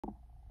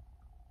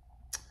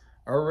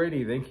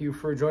Alrighty, thank you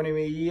for joining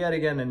me yet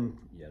again in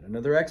yet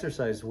another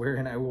exercise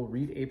wherein I will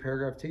read a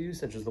paragraph to you,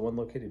 such as the one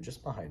located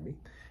just behind me.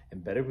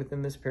 Embedded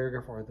within this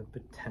paragraph are the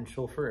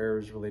potential for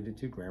errors related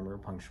to grammar,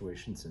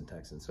 punctuation,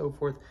 syntax, and so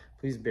forth.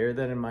 Please bear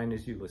that in mind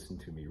as you listen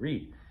to me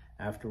read.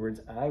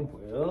 Afterwards, I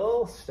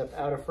will step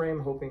out of frame,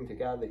 hoping to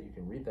God that you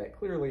can read that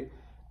clearly,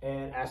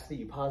 and ask that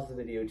you pause the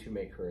video to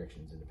make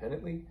corrections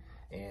independently,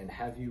 and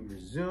have you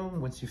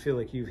resume once you feel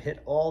like you've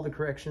hit all the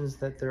corrections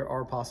that there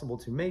are possible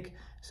to make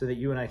so that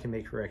you and I can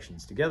make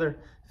corrections together.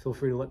 Feel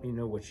free to let me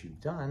know what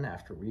you've done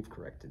after we've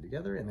corrected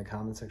together in the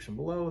comment section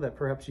below that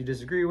perhaps you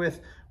disagree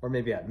with, or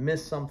maybe I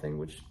missed something,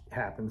 which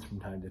happens from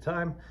time to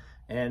time.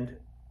 And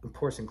of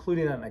course,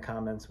 including that in the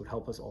comments would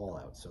help us all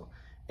out. So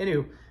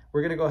anywho,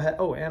 we're gonna go ahead.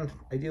 Oh, and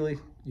ideally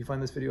you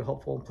find this video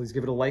helpful, please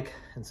give it a like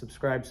and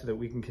subscribe so that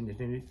we can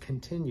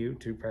continue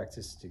to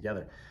practice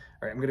together.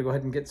 All right, I'm gonna go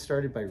ahead and get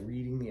started by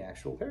reading the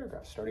actual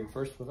paragraph, starting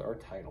first with our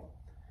title.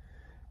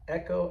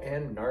 Echo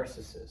and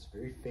Narcissus,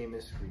 very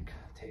famous Greek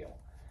tale.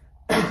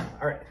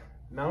 All right,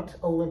 Mount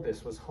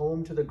Olympus was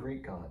home to the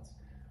Greek gods.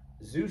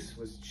 Zeus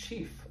was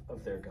chief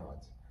of their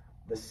gods.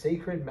 The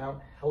sacred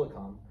Mount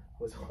Helicon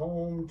was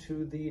home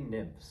to the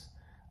nymphs,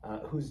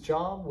 whose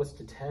job was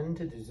to tend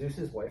to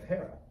Zeus's wife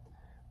Hera.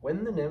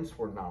 When the nymphs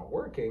were not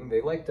working, they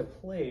liked to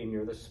play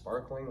near the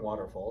sparkling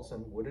waterfalls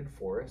and wooded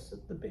forests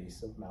at the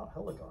base of Mount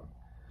Helicon.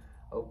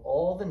 Of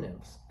all the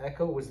nymphs,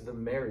 Echo was the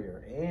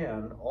merrier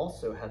and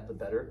also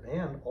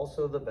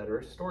the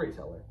better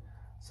storyteller.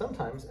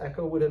 Sometimes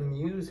Echo would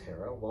amuse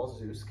Hera while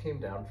Zeus came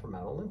down from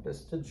Mount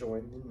Olympus to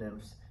join the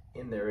nymphs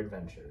in their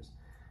adventures.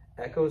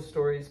 Echo's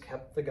stories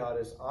kept the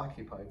goddess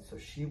occupied so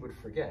she would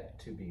forget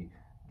to be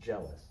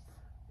jealous.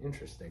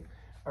 Interesting.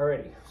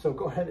 Alrighty, so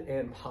go ahead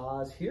and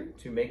pause here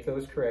to make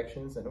those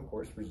corrections, and of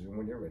course resume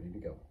when you're ready to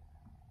go.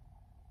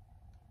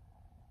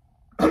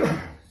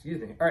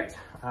 Excuse me. All right,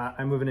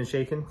 I'm moving and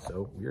shaking,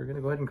 so we're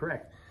gonna go ahead and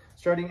correct.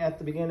 Starting at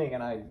the beginning,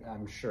 and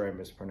I'm sure I'm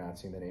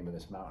mispronouncing the name of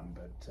this mountain,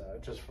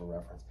 but just for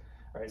reference.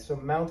 All right, so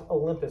Mount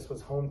Olympus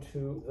was home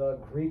to the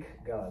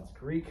Greek gods.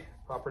 Greek,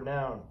 proper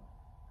noun,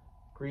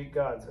 Greek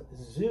gods.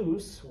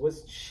 Zeus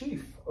was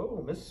chief.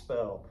 Oh,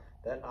 misspell.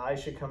 That I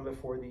should come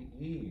before the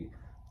E.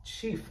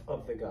 Chief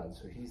of the gods,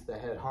 so he's the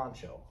head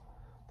honcho.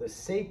 The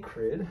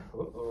sacred,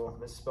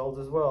 misspelled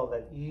as well,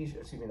 that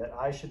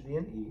I should be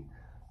an E.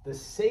 The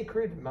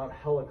sacred Mount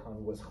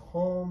Helicon was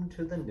home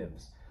to the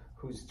nymphs,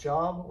 whose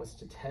job was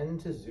to tend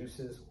to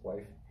Zeus's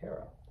wife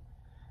Hera.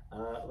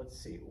 Let's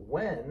see,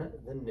 when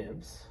the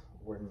nymphs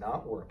were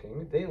not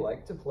working, they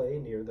liked to play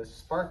near the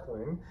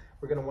sparkling.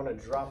 We're gonna wanna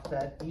drop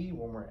that E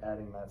when we're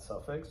adding that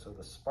suffix, so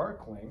the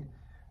sparkling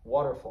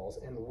waterfalls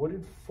and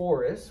wooded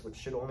forests, which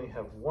should only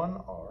have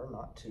one R,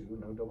 not two,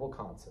 no double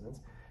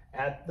consonants,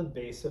 at the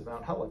base of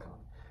Mount Helicon.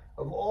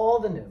 Of all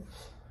the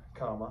nymphs,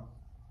 comma,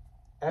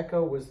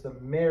 Echo was the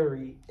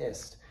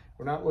merriest.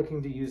 We're not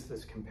looking to use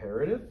this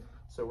comparative,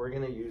 so we're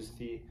going to use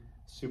the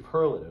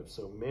superlative,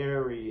 so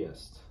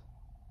merriest.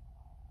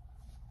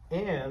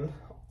 And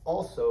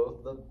also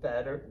the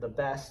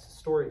best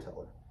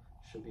storyteller,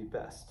 should be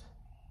best.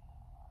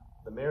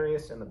 The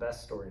merriest and the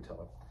best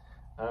storyteller.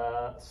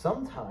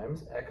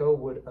 Sometimes Echo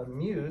would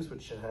amuse,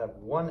 which should have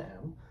one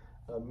M,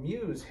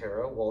 amuse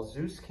Hera while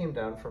Zeus came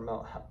down from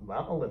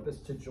Mount Olympus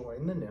to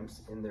join the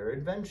nymphs in their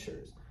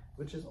adventures,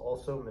 which is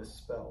also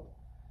misspelled.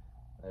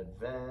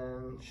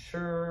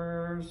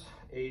 Adventures,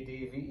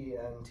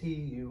 Adventures.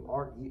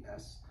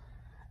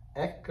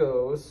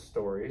 Echo's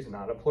stories,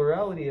 not a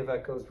plurality of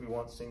echoes, we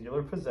want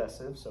singular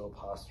possessive, so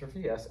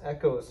apostrophe S.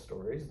 Echo's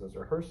stories, those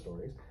are her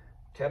stories,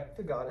 kept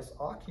the goddess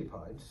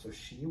occupied so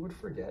she would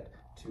forget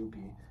to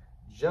be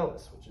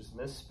jealous, which is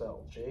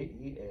misspelled,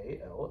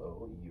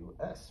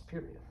 Jealous,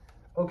 period.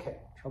 Okay,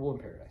 Trouble in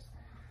Paradise.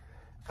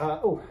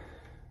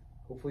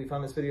 Hopefully you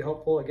found this video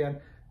helpful.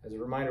 Again, as a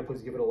reminder,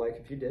 please give it a like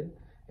if you did,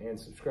 and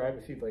subscribe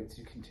if you'd like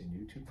to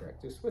continue to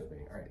practice with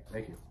me. All right,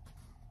 thank you.